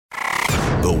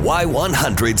The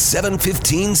Y100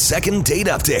 715 second date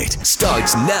update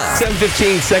starts now.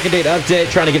 7:15 second date update.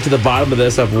 Trying to get to the bottom of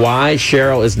this of why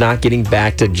Cheryl is not getting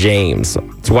back to James.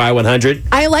 It's Y100.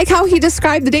 I like how he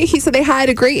described the date. He said they had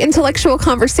a great intellectual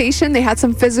conversation. They had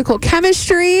some physical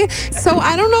chemistry. So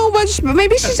I don't know much, but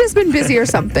maybe she's just been busy or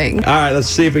something. All right, let's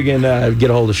see if we can get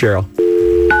a hold of Cheryl.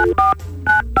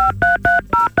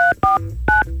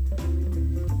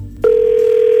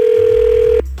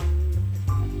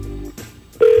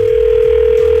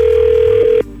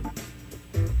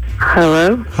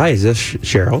 Hello, Hi, is this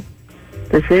Cheryl?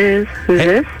 this is. Who's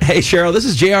this? Hey, Cheryl, this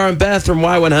is JR and Beth from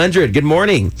Y100. Good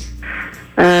morning.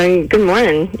 Good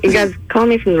morning. You guys calling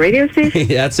me from the radio station?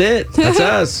 That's it. That's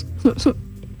us.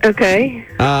 Okay.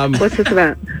 What's this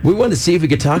about? We wanted to see if we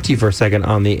could talk to you for a second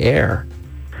on the air.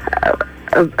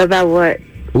 About what?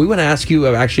 We want to ask you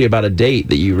actually about a date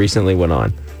that you recently went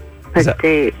on. A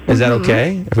date? Is that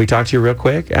okay? If we talk to you real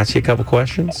quick, ask you a couple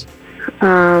questions?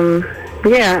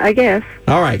 Yeah, I guess.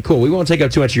 All right, cool. We won't take up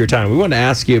too much of your time. We want to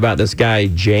ask you about this guy,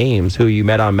 James, who you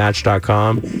met on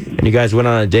Match.com. And you guys went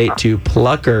on a date to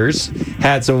Pluckers,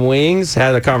 had some wings,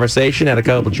 had a conversation, had a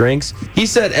couple drinks. He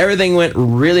said everything went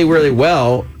really, really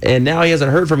well. And now he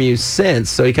hasn't heard from you since.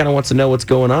 So he kind of wants to know what's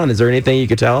going on. Is there anything you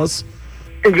could tell us?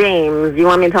 James. You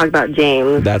want me to talk about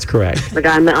James? That's correct. The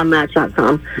guy I met on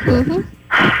Match.com.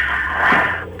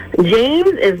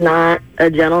 James is not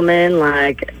a gentleman.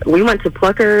 Like, we went to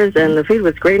Pluckers and the food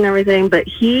was great and everything, but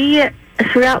he,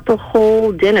 throughout the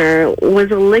whole dinner, was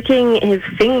licking his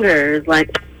fingers,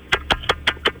 like,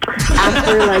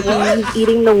 after, like, he was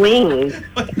eating the wings.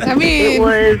 I mean,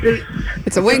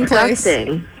 it's a wing place.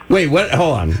 Disgusting. Wait, what?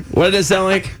 Hold on. What did it sound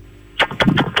like?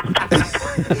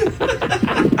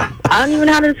 I don't even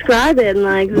know how to describe it. And,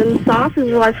 like, then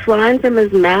sauces were, like, flying from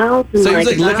his mouth. And, So he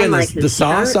was like around, licking the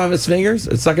sauce shirt. off his fingers?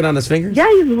 It's sucking on his fingers? Yeah,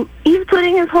 he's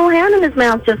putting his whole hand in his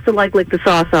mouth just to, like, lick the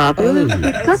sauce off. It was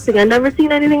disgusting. I've never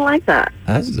seen anything like that.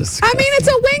 That's I disgusting. mean, it's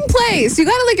a wing place. You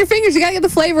got to lick your fingers. You got to get the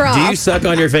flavor off. Do you suck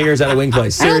on your fingers at a wing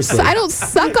place? Seriously. I don't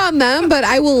suck on them, but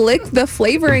I will lick the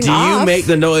flavoring Do off. you make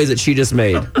the noise that she just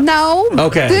made? No.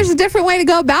 Okay. There's a different way to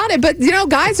go about it, but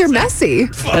guys are messy.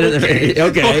 Okay. Y'all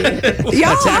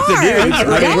Attack the are. dudes. I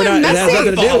mean, Y'all we're are not- it has messy.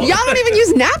 nothing to do. Y'all don't even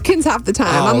use napkins half the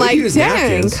time. I'm we like, use dang,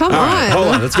 napkins. come All on. right, hold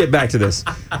on. Let's get back to this.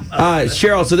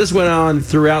 Cheryl, so this went on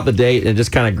throughout the date and it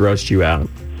just kind of grossed you out.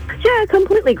 Yeah, it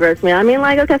completely grossed me. I mean,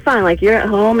 like, okay, fine. Like, you're at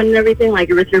home and everything. Like,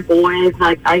 you're with your boys.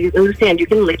 Like, I understand you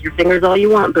can lick your fingers all you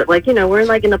want, but, like, we're,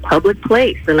 like, in a public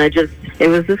place. And it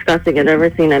was disgusting. I've never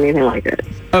seen anything like it.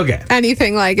 Okay.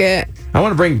 Anything like it. I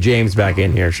want to bring James back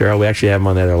in here, Cheryl. We actually have him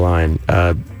on the other line.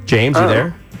 James, you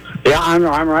there? Yeah, I'm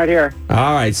right here.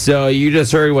 All right. So you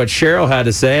just heard what Cheryl had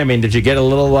to say. I mean, did you get a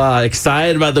little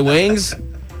excited about the wings?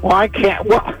 Well, I can't.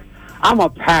 Well, I'm a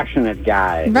passionate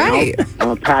guy. you know? Right.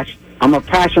 I'm a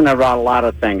passionate about a lot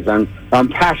of things. I'm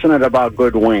passionate about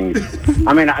good wings.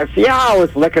 I mean, I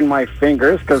was licking my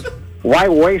fingers because why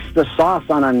waste the sauce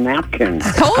on a napkin?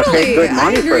 Totally. I paid good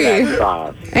money I agree. for that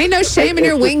sauce. Ain't no shame in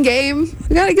your wing game.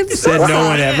 You got to get the Said sauce no off.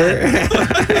 one ever. You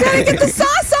got to get the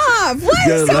sauce off. What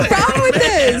is so wrong with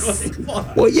this?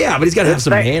 Well, yeah, but he's got to have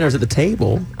some manners at the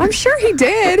table. I'm sure he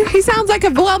did. He sounds like a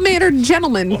well-mannered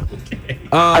gentleman.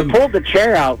 I pulled the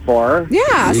chair out for her.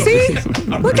 Yeah, see?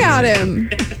 Look at him.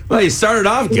 Well, he started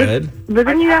off good. But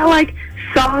then you got, like,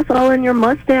 sauce all in your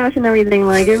mustache and everything.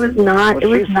 Like, it was not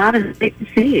a sight to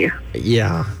see.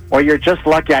 Yeah. Well, you're just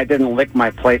lucky I didn't lick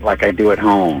my plate like I do at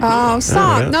home. Oh,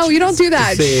 stop. No, you don't do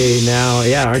that. See, now,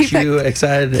 yeah, aren't Keep you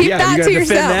excited? Keep yeah, that you to gotta defend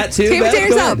yourself. that too, Keep it Beth? to Go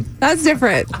yourself. ahead. That's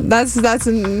different. That's whatever.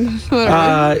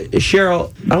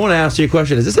 Cheryl, I want to ask you a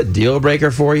question. Is this a deal breaker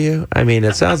for you? I mean,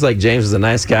 it sounds like James is a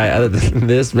nice guy. Other than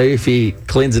this, maybe if he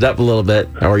cleans it up a little bit,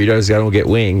 or you just gotta get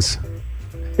wings.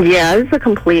 Yeah, this is a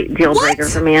complete deal breaker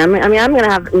for me. I'm going to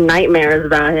have nightmares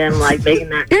about him, like, making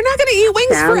that. You're not going to eat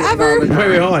wings sound forever. all the time.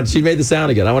 Wait, hold on. She made the sound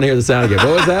again. I want to hear the sound again.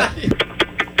 What was that?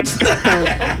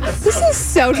 This is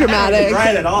so dramatic.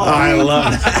 at all. Oh, I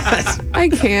love that. I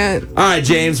can't. All right,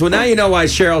 James. Well, now you know why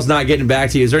Cheryl's not getting back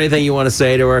to you. Is there anything you want to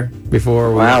say to her before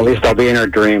we... Well, at least I'll be in her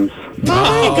dreams.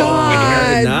 Oh, my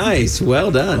God. Nice.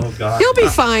 Well done. You'll be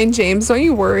fine, James. Don't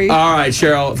you worry. All right,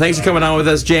 Cheryl. Thanks for coming on with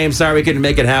us, James. Sorry we couldn't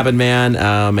make it happen, man.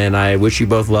 And I wish you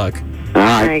both luck. All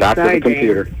right, Thanks. back to Sorry, the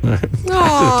computer.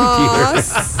 Aw,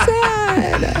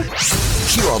 sad.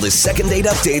 Hear all the second date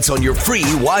updates on your free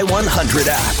Y100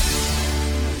 app.